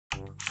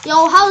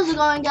Yo, how's it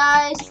going,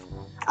 guys?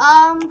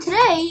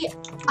 Today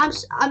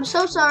I'm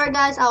so sorry,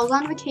 guys. I was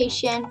on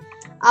vacation.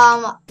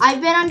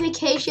 I've been on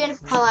vacation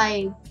for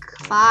like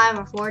 5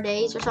 or 4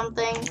 days or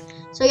something.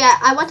 So yeah,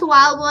 I went to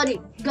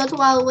Wildwood. Go to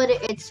Wildwood.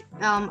 It's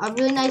a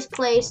really nice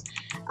place.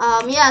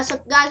 Yeah. So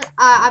guys,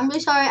 I'm really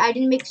sorry I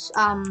didn't make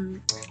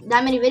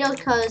that many videos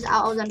because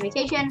I was on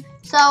vacation.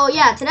 So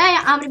yeah, today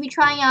I'm gonna be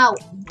trying out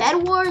Bed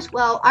Wars.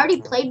 Well, I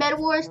already played Bed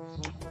Wars,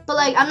 but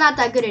like I'm not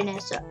that good at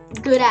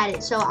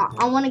it. So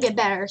I want to get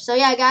better. So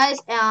yeah, guys,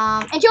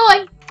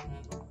 enjoy.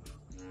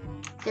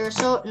 There's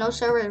no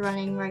servers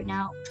running right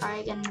now. Try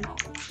again.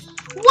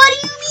 What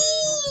do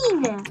you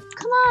mean?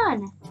 Come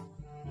on.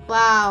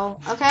 Wow.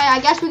 Okay, I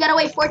guess we gotta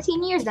wait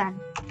 14 years then.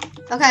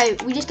 Okay,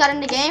 we just got in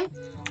the game.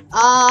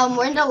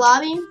 We're in the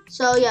lobby.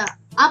 So yeah,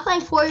 I'm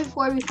playing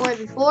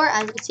 4v4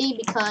 as you can see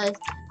because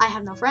I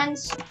have no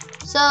friends.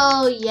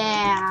 So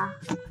yeah,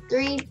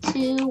 3,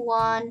 2,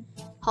 1.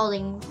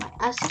 Holding my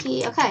S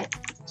key. Okay,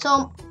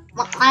 so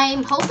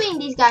I'm hoping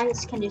these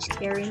guys can just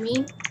carry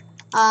me.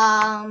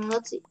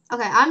 Let's see.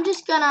 Okay, I'm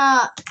just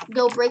gonna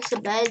go break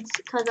some beds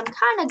because I'm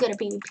kind of good at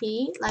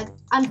PvP. Like,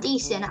 I'm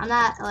decent. I'm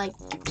not like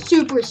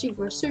super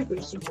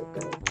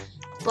good.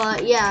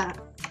 But yeah.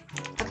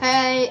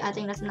 Okay, I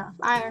think that's enough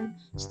iron.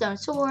 Stone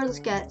sword. Let's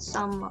get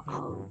some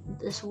of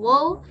this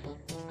wool.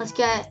 Let's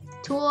get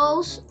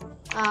tools.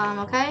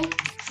 Okay.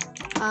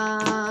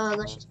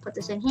 Let's just put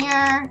this in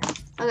here.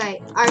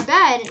 Okay, our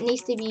bed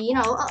needs to be, you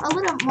know, a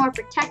little more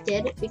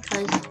protected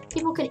because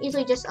people can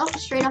easily just, oh,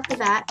 straight off the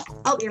bat,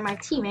 oh, you're my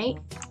teammate,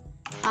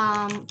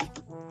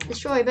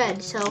 destroy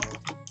bed. So,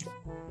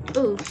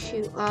 ooh,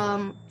 shoot,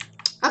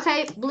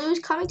 okay, blue's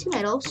coming to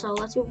middle, so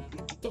let's see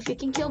if you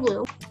can kill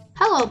blue.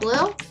 Hello,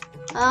 blue.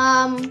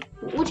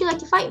 Would you like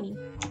to fight me?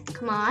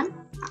 Come on.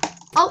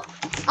 Oh,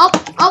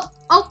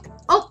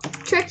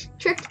 trick.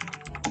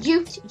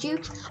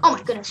 Juked. Oh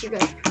my goodness, you're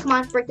good. Come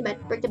on, break the bed.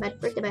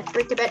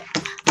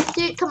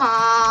 Dude, come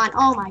on.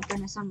 Oh my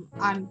goodness, I'm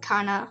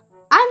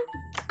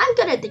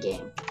good at the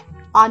game.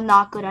 I'm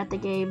not good at the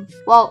game.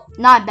 Well,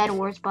 not Bed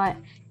Wars, but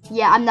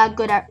yeah, I'm not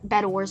good at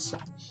Bed Wars.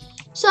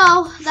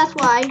 So that's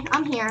why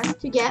I'm here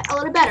to get a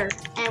little better.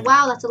 And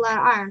wow, that's a lot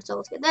of iron. So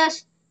let's get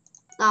this,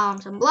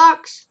 some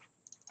blocks,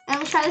 and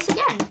let's try this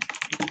again.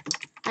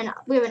 And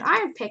we have an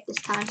iron pick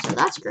this time, so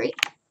that's great.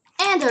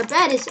 And our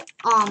bed is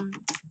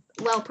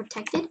well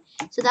protected,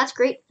 so that's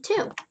great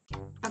too.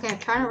 Okay, I'm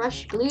trying to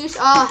rush blues.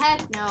 Oh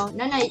heck no.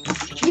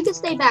 You can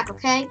stay back,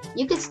 okay?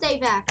 You can stay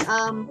back.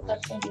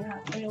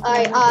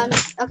 Alright,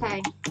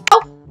 okay.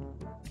 Oh!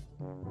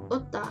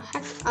 What the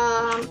heck?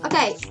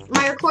 Okay,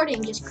 my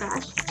recording just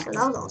crashed, so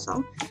that was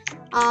awesome.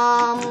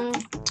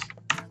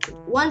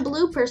 One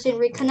blue person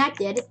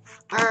reconnected.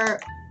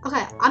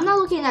 Okay, I'm not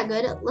looking that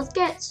good. Let's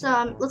get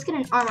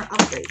an armor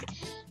upgrade.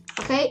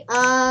 Okay,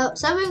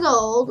 7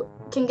 gold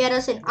can get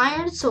us an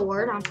iron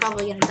sword. I'm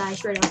probably gonna die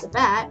straight off the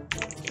bat.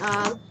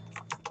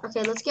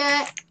 Okay, let's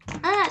get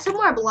some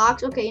more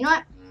blocks. Okay, you know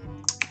what?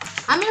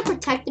 I'm gonna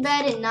protect the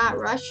bed and not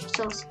rush.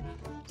 So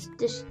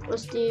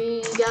let's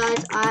do,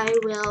 guys. I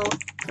will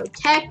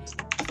protect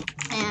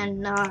and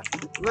not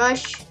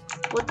rush.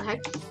 What the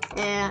heck?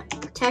 And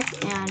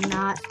protect and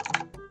not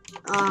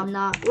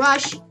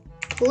rush.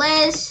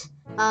 Please,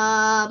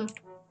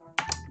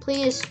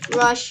 please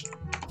rush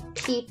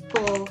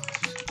people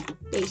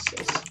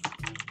bases.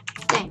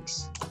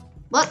 Thanks.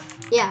 But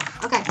yeah,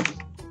 okay.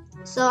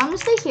 So I'm gonna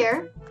stay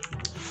here.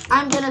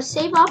 I'm gonna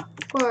save up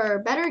for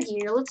better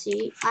gear. Let's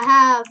see. I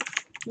have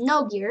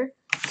no gear.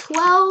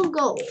 12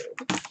 gold.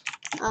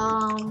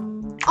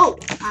 Oh,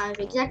 I have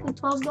exactly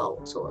 12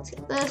 gold. So let's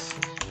get this.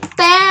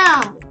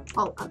 Bam!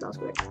 Oh, that was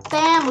great.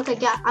 Bam! Look, I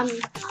got.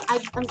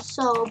 I'm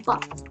so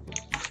buffed.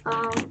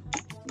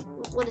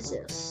 What is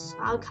this?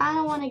 I kind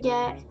of want to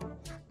get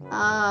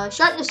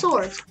sharpen the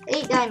swords.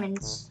 8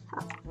 diamonds.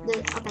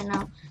 Okay,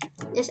 now.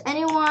 Is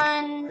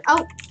anyone?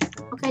 Oh,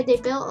 okay. They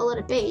built a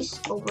little base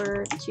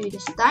over to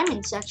this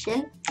diamond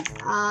section.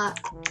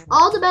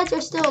 All the beds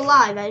are still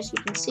alive, as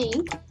you can see.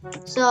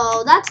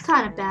 So that's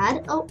kind of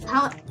bad. Oh,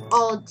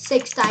 oh,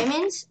 6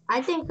 diamonds.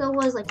 I think it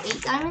was like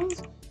 8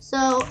 diamonds. So,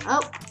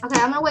 oh, okay.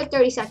 I'm gonna wait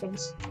 30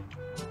 seconds.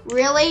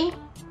 Really?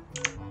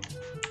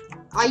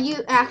 Are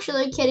you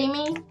actually kidding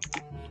me?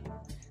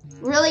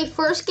 Really?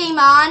 First game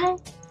on?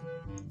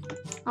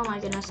 Oh my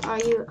goodness. Are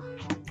you?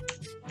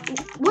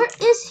 Where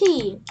is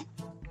he?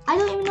 I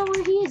don't even know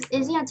where he is.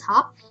 Is he on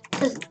top?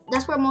 Because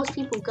that's where most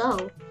people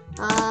go.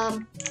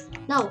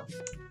 No.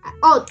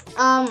 Oh,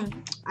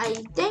 I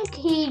think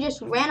he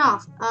just ran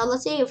off.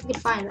 Let's see if we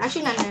can find him.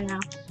 Actually, no.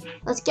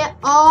 Let's get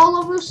all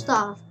of our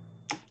stuff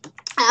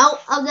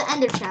out of the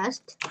ender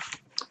chest.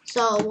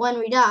 So when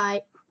we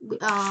die, we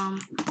can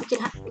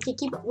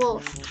keep.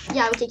 Well,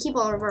 yeah, we can keep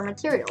all of our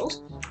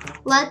materials.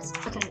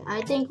 Okay,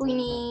 I think we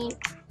need.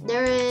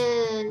 There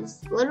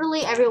is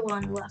literally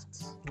everyone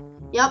left.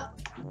 Yep,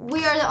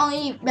 we are the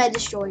only bed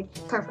destroyed.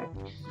 Perfect.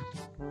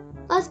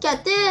 Let's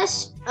get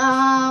this.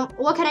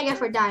 What can I get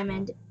for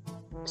diamond?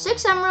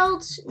 6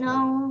 emeralds?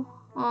 No.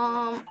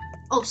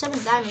 Oh,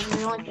 7 diamonds.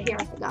 We only put here.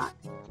 I forgot.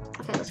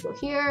 Okay, let's go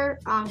here.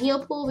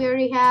 Heal pool, we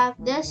already have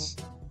this.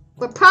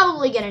 We're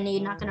probably gonna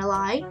need, not gonna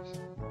lie.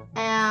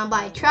 And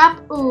buy a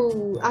trap.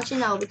 Ooh, actually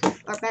no, because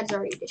our bed's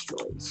already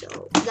destroyed,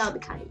 so that would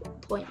be kind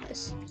of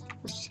pointless.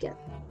 Let's just get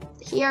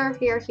here.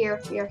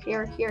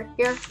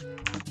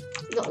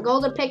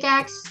 Golden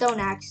pickaxe, stone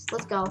axe.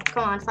 Let's go.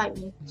 Come on, fight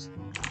me.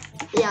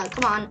 Yeah,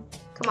 come on.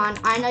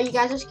 I know you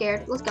guys are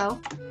scared. Let's go.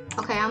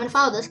 Okay, I'm gonna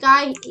follow this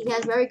guy. He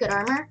has very good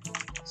armor.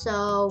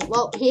 So,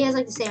 well, he has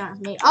like the same amount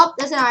as me. Oh,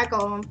 there's an iron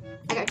golem.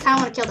 I kind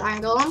of want to kill the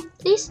iron golem.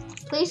 Please,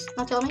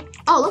 don't kill me.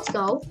 Oh, let's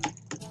go.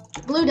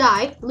 Blue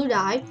die.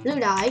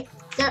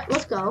 There,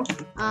 let's go.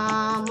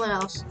 What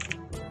else?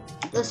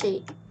 Let's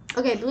see.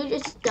 Okay, blue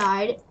just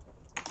died.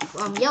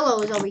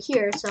 Yellow is over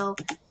here, so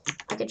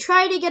I could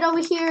try to get over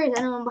here. Is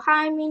anyone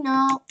behind me?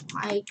 No.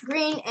 My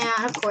green,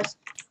 and of course.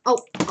 Oh,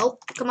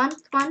 come on.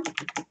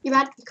 You're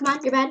bad.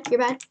 You're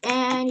bad.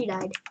 And you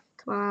died.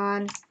 Come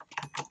on.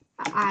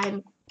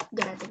 I'm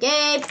good at the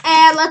game.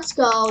 And let's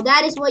go.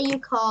 That is what you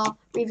call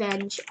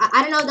revenge.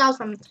 I don't know if that was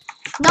from.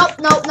 Nope.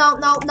 No.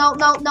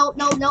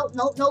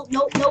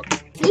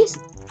 Please.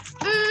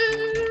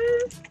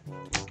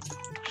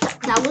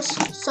 That was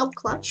so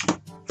clutch.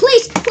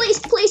 Please.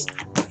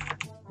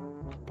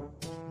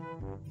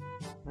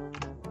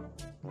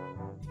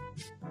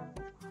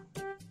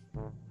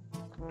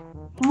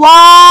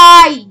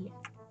 Why?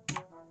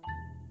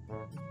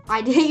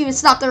 I didn't even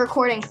stop the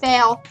recording.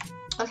 Fail.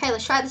 Okay,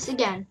 let's try this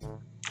again.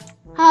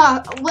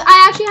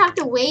 I actually have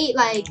to wait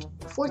like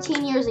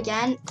 14 years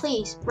again.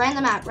 Please,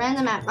 random map.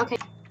 Okay,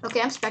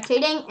 I'm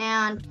spectating,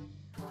 and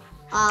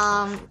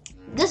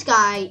this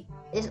guy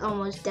is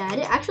almost dead.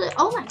 Actually,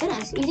 oh my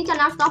goodness, he got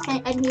knocked off,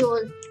 and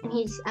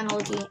he's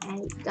MLG, and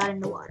he got in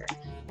the water,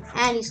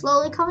 and he's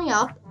slowly coming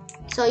up.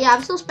 So yeah,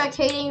 I'm still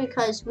spectating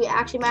because we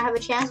actually might have a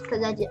chance,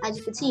 because as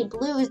you can see,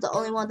 blue is the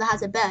only one that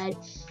has a bed.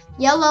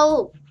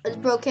 Yellow is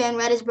broken,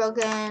 red is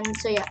broken.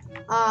 So yeah,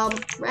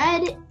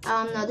 red,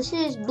 no, this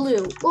is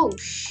blue. Oh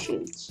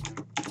shoot.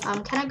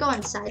 Can I go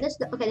inside this?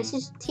 Okay, this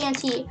is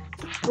TNT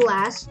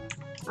glass.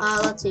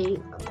 Let's see.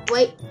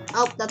 Wait,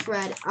 oh, that's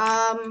red.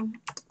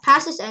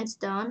 Past this end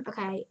stone.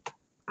 Okay,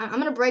 I'm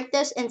gonna break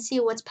this and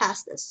see what's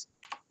past this.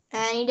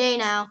 Any day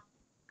now.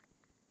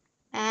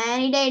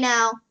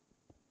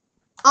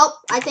 Oh,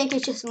 I think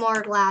it's just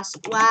more glass.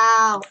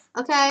 Wow.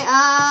 Okay,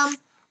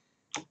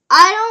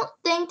 I don't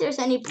think there's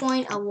any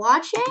point of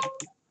watching,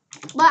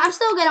 but I'm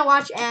still gonna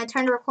watch and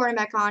turn the recording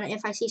back on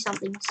if I see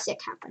something sick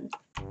happen.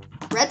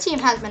 Red team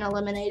has been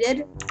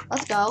eliminated.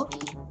 Let's go.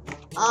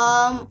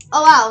 Oh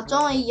wow, it's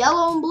only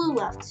yellow and blue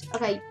left.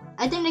 Okay,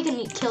 I think they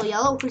can kill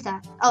yellow. Who's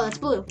that? Oh, that's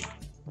blue.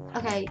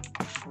 Okay,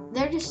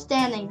 they're just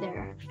standing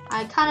there.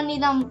 I kind of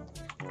need them.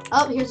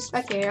 Oh, here's a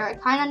spectator. I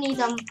kind of need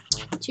them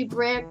to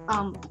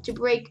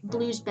break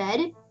blue's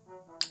bed.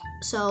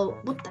 So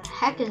what the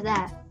heck is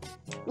that?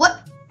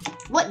 What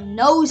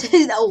nose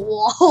is the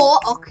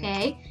wall?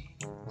 Okay.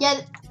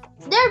 Yeah,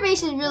 their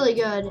base is really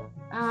good.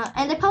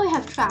 And they probably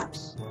have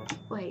traps.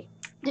 Wait,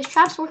 does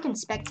traps work in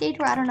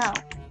spectator? I don't know.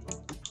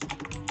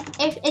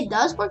 If it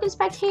does work in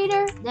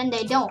spectator, then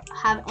they don't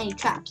have any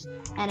traps.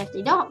 And if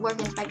they don't work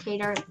in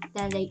spectator,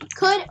 then they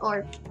could,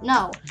 or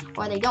no,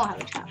 or they don't have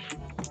a trap.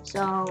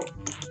 So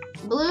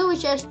blue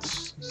is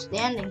just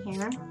standing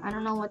here. I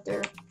don't know what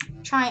they're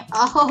trying.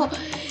 Oh,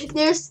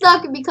 they're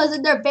stuck because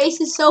their base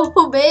is so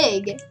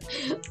big.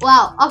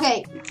 Wow.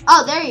 Okay.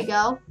 Oh, there you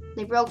go.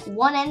 They broke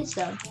one end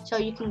stone, so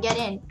you can get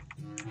in.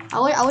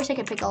 I wish I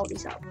could pick all of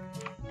these up.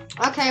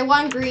 Okay,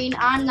 one green.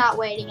 I'm not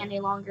waiting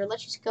any longer.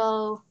 Let's just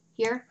go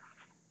here.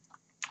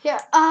 Here.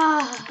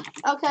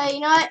 Okay. You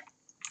know what?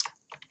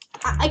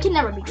 I can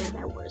never be good in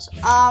bedwars.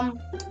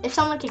 If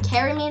someone can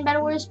carry me in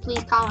bedwars,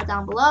 please comment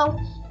down below.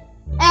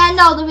 And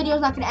no, the video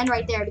is not going to end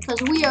right there,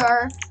 because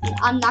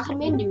I'm not going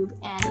to be a noob,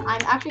 and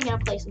I'm actually going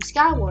to play some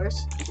Sky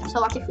Wars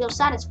so I can feel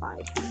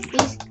satisfied.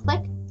 Please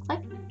click.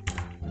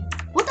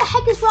 What the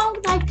heck is wrong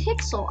with my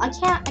pixel? I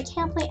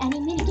can't play any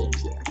mini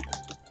games here.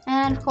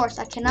 And of course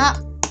I cannot.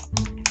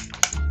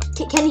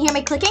 Can you hear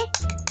me clicking?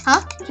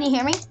 Huh? Can you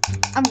hear me?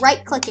 I'm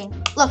right clicking.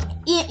 Look,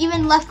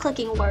 even left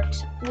clicking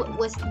works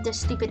with this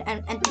stupid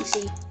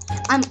NPC.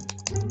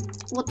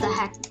 What the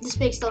heck? This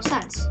makes no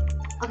sense.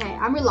 Okay,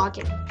 I'm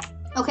relogging.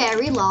 Okay, I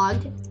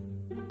relogged.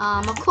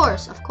 Of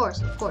course.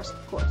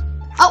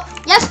 Oh,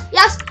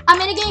 yes, I'm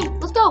in a game.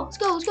 Let's go.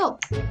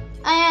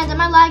 And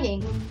am I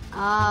lagging?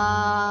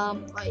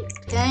 Wait,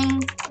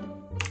 dang.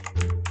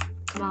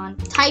 Come on,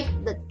 type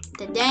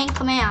the dang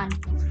command.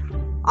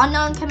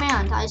 Unknown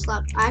command. I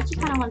actually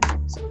kind of want to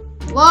type this.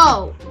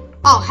 Whoa.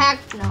 Oh, heck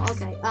no.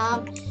 Okay.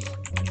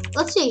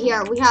 Let's see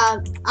here. We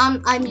have.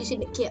 I'm using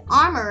the kit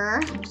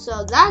armor,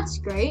 so that's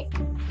great.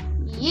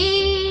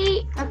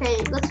 Yee.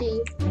 Okay. Let's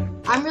see.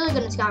 I'm really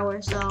good at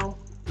Skyward, so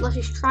let's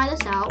just try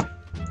this out.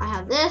 I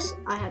have this.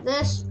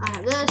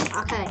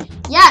 Okay.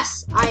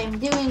 Yes, I am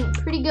doing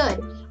pretty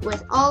good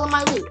with all of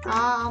my loot.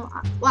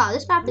 Wow,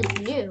 this map is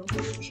new.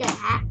 Shit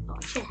hat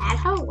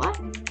hoe? What?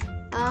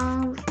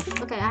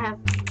 Okay, I have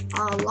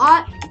a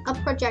lot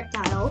of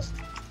projectiles.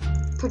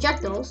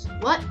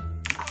 What?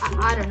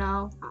 I don't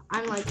know.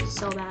 I'm like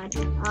so bad.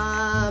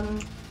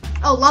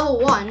 Oh, level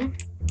 1.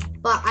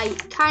 But I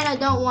kind of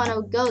don't want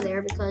to go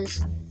there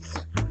because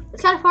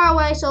it's kind of far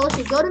away. So let's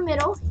just go to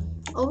middle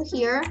over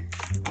here.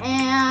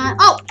 And,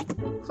 oh,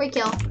 free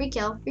kill, free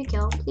kill, free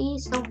kill.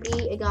 Please don't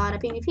be a god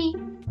at PvP.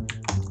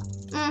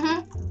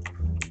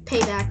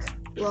 Payback.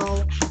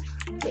 Lol.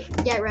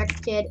 Get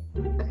wrecked, kid.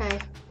 Okay.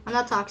 I'm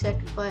not toxic,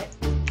 but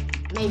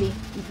maybe.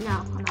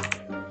 No, I'm not.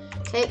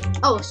 Okay.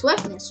 Oh,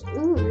 swiftness.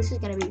 Ooh, this is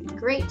gonna be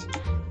great.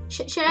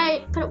 Should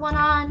I put one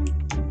on?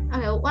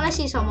 Okay, when I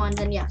see someone,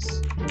 then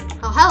yes.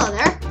 Oh, hello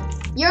there.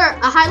 You're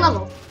a high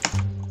level.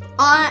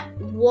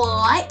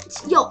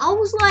 What? Yo, I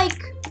was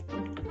like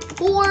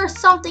 4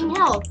 something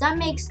health. That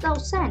makes no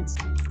sense.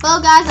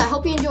 Well, guys, I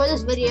hope you enjoyed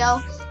this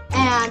video.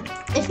 And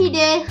if you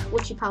did,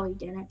 which you probably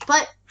didn't,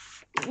 but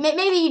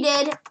maybe you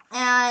did,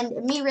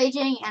 and me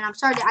raging, and I'm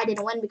sorry that I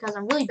didn't win because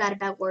I'm really bad at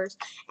bedwars,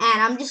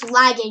 and I'm just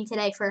lagging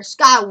today for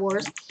Sky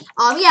Wars.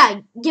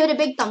 Yeah, give it a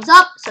big thumbs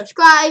up,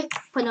 subscribe,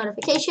 put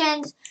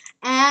notifications,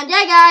 and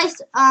yeah,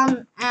 guys,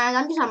 and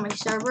I'm just on my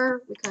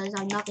server because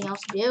I have nothing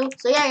else to do.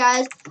 So yeah,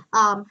 guys,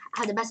 have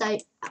the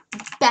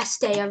best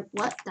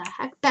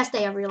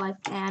day of your life,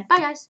 and bye, guys.